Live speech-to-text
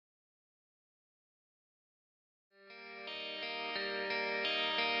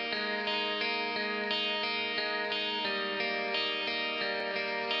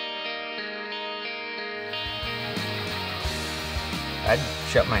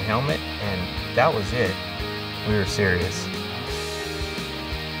shut my helmet, and that was it. We were serious.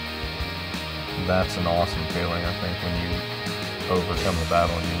 That's an awesome feeling, I think, when you overcome the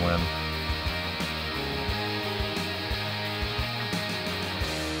battle and you win.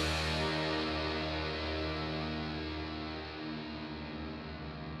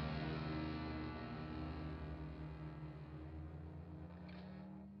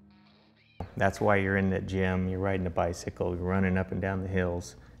 That's why you're in the gym, you're riding a bicycle, you're running up and down the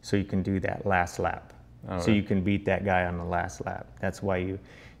hills, so you can do that last lap. So you can beat that guy on the last lap. That's why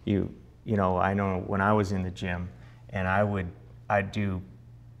you know, I know when I was in the gym and I'd do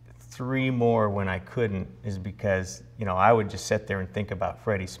 3 more when I couldn't, is because, you know, I would just sit there and think about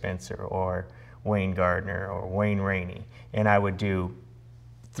Freddie Spencer or Wayne Gardner or Wayne Rainey, and I would do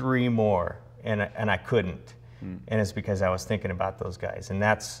 3 more and I couldn't. And it's because I was thinking about those guys. And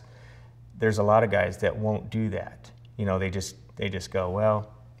there's a lot of guys that won't do that. You know, they just go,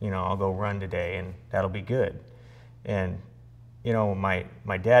 well, you know, I'll go run today and that'll be good. And, you know,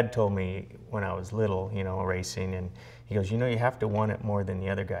 my dad told me when I was little, you know, racing, and he goes, you know, you have to want it more than the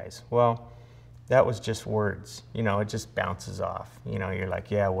other guys. Well, that was just words. You know, it just bounces off. You know, you're like,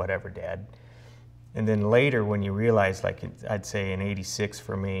 yeah, whatever, Dad. And then later when you realize, like I'd say in '86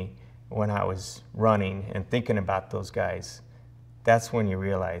 for me, when I was running and thinking about those guys, that's when you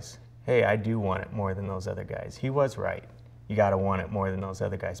realize, hey, I do want it more than those other guys. He was right. You got to want it more than those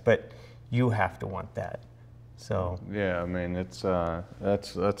other guys, but you have to want that. So yeah, I mean, it's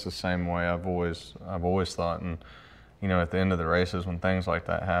that's the same way I've always thought. And you know, at the end of the races, when things like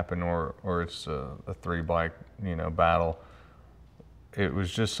that happen, or it's a 3-bike, you know, battle, it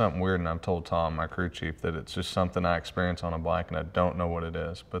was just something weird. And I've told Tom, my crew chief, that it's just something I experience on a bike, and I don't know what it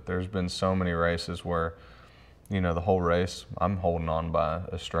is. But there's been so many races where, you know, the whole race I'm holding on by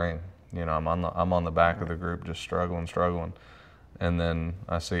a string. You know, I'm on the back of the group, just struggling, and then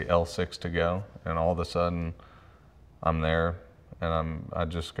I see L6 to go, and all of a sudden I'm there, and I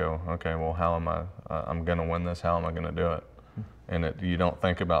just go, okay, well, how am I'm gonna win this. How am I gonna do it? And you don't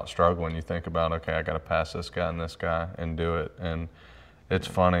think about struggling. You think about, okay, I got to pass this guy and do it. And it's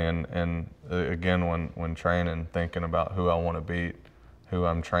funny. And again, when training, thinking about who I want to beat, who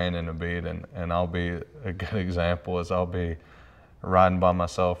I'm training to beat, and I'll be a good example is I'll be riding by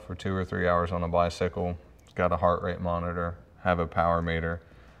myself for 2 or 3 hours on a bicycle, got a heart rate monitor, have a power meter,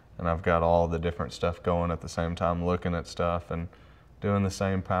 and I've got all the different stuff going at the same time, looking at stuff and doing the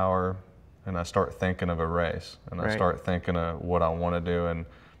same power, and I start thinking of a race, and I start thinking of what I want to do in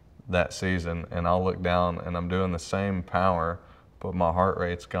that season, and I'll look down and I'm doing the same power, but my heart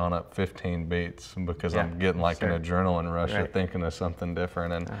rate's gone up 15 beats because I'm getting like an adrenaline rush of thinking of something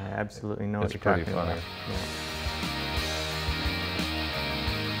different. And I absolutely know it's what you're pretty funny. About. Yeah.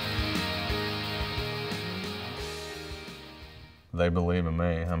 They believe in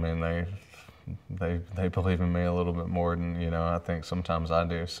me. I mean, they believe in me a little bit more than, you know, I think sometimes I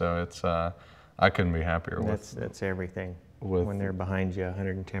do. So it's I couldn't be happier with. That's everything. When they're behind you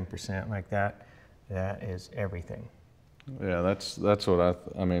 110% like that, that is everything. Yeah, that's what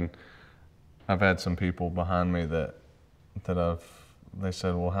I mean. I've had some people behind me that they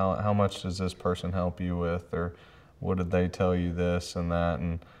said, well, how much does this person help you with, or what did they tell you, this and that?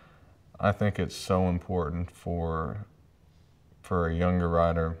 And I think it's so important for a younger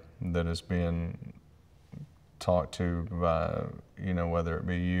rider that is being talked to by, you know, whether it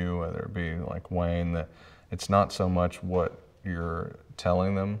be you, whether it be like Wayne, that it's not so much what you're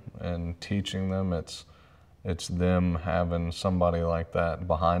telling them and teaching them, it's them having somebody like that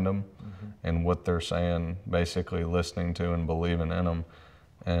behind them and what they're saying, basically listening to and believing in them.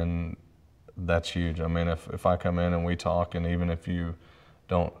 And that's huge. I mean, if I come in and we talk, and even if you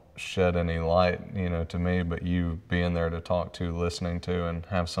don't shed any light, you know, to me, but you being there to talk to, listening to, and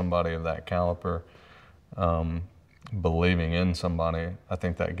have somebody of that caliber believing in somebody, I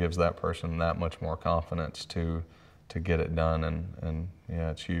think that gives that person that much more confidence to get it done. And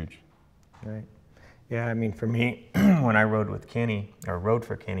yeah, it's huge. Right. Yeah, I mean, for me, when I rode with Kenny, or rode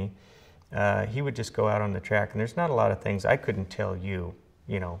for Kenny, he would just go out on the track, and there's not a lot of things I couldn't tell you,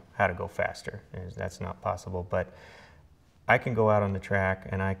 you know, how to go faster. That's not possible, but I can go out on the track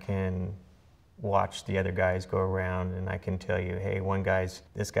and I can watch the other guys go around, and I can tell you, hey,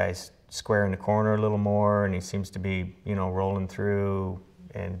 this guy's squaring the corner a little more, and he seems to be, you know, rolling through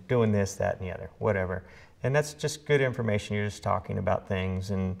and doing this, that, and the other, whatever. And that's just good information. You're just talking about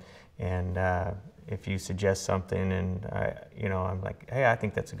things, and if you suggest something, and you know, I'm like, hey, I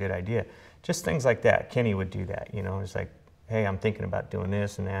think that's a good idea. Just things like that. Kenny would do that, you know. It's like, hey, I'm thinking about doing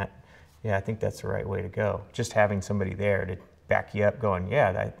this and that. Yeah, I think that's the right way to go. Just having somebody there to back you up, going,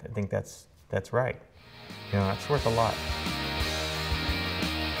 yeah, I think that's right. You know, that's worth a lot.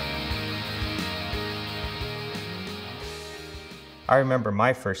 I remember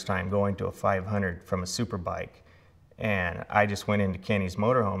my first time going to a 500 from a Superbike, and I just went into Kenny's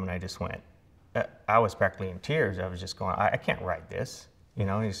motorhome and I just went, I was practically in tears. I was just going, I can't ride this. You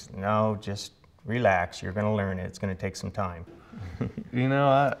know, he's, no, just relax. You're going to learn it. It's going to take some time. You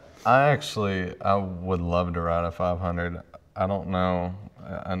know, I would love to ride a 500. I don't know.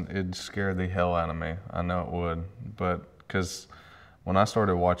 It'd scare the hell out of me. I know it would. But because when I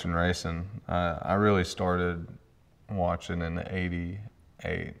started watching racing, I really started watching in the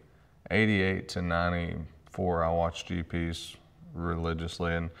 88. 88 to 94, I watched GPs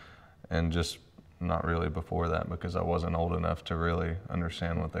religiously, and just not really before that, because I wasn't old enough to really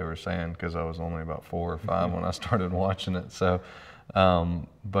understand what they were saying, because I was only about 4 or 5 when I started watching it. So,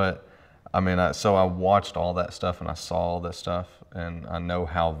 but I mean, so I watched all that stuff and I saw all that stuff, and I know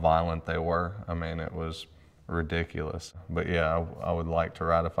how violent they were. I mean, it was ridiculous. But yeah, I would like to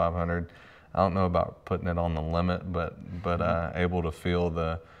ride a 500. I don't know about putting it on the limit, but able to feel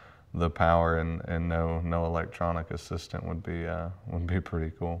the power and no electronic assistant would be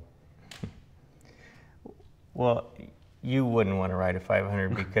pretty cool. Well, you wouldn't want to ride a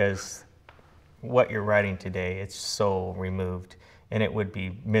 500 because what you're riding today, it's so removed, and it would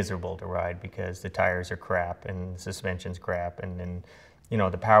be miserable to ride because the tires are crap and the suspension's crap, and then, you know,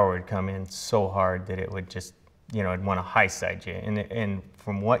 the power would come in so hard that it would just, you know, it'd want to high side you. And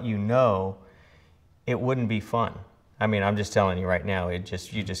from what you know, it wouldn't be fun. I mean, I'm just telling you right now, you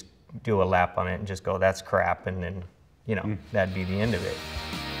just do a lap on it and just go, that's crap, and then, you know, that'd be the end of it.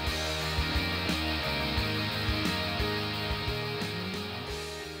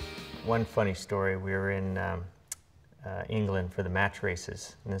 One funny story, we were in England for the match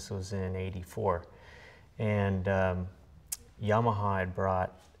races, and this was in '84. And Yamaha had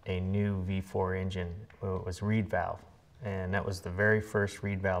brought a new V4 engine. It was reed valve, and that was the very first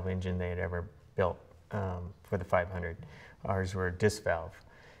reed valve engine they had ever built for the 500. Ours were disc valve.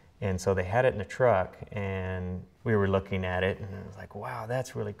 And so they had it in the truck, and we were looking at it, and I was like, wow,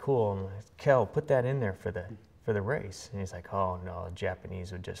 that's really cool. And I said, Kel, put that in there for the race. And he's like, oh no, the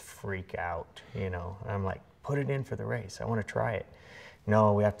Japanese would just freak out, you know. And I'm like, put it in for the race. I want to try it.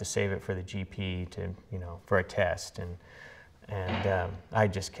 No, we have to save it for the GP to, you know, for a test. And I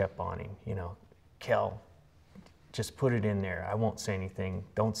just kept on him, you know, Kel, just put it in there. I won't say anything.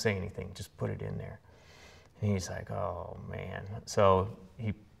 Don't say anything. Just put it in there. And he's like, oh man. So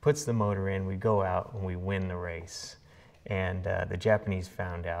he puts the motor in. We go out and we win the race. And the Japanese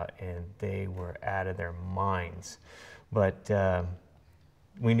found out, and they were out of their minds. But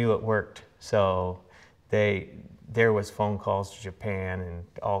we knew it worked. So there was phone calls to Japan and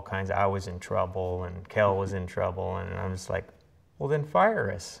all kinds. I was in trouble, and Kel was in trouble, and I'm just like, well, then fire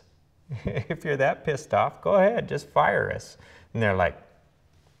us. If you're that pissed off, go ahead, just fire us. And they're like,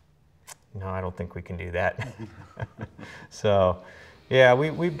 no, I don't think we can do that. So, yeah,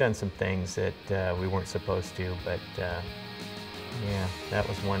 we've done some things that we weren't supposed to, but yeah, that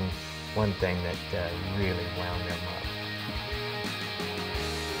was one thing that really wound them up.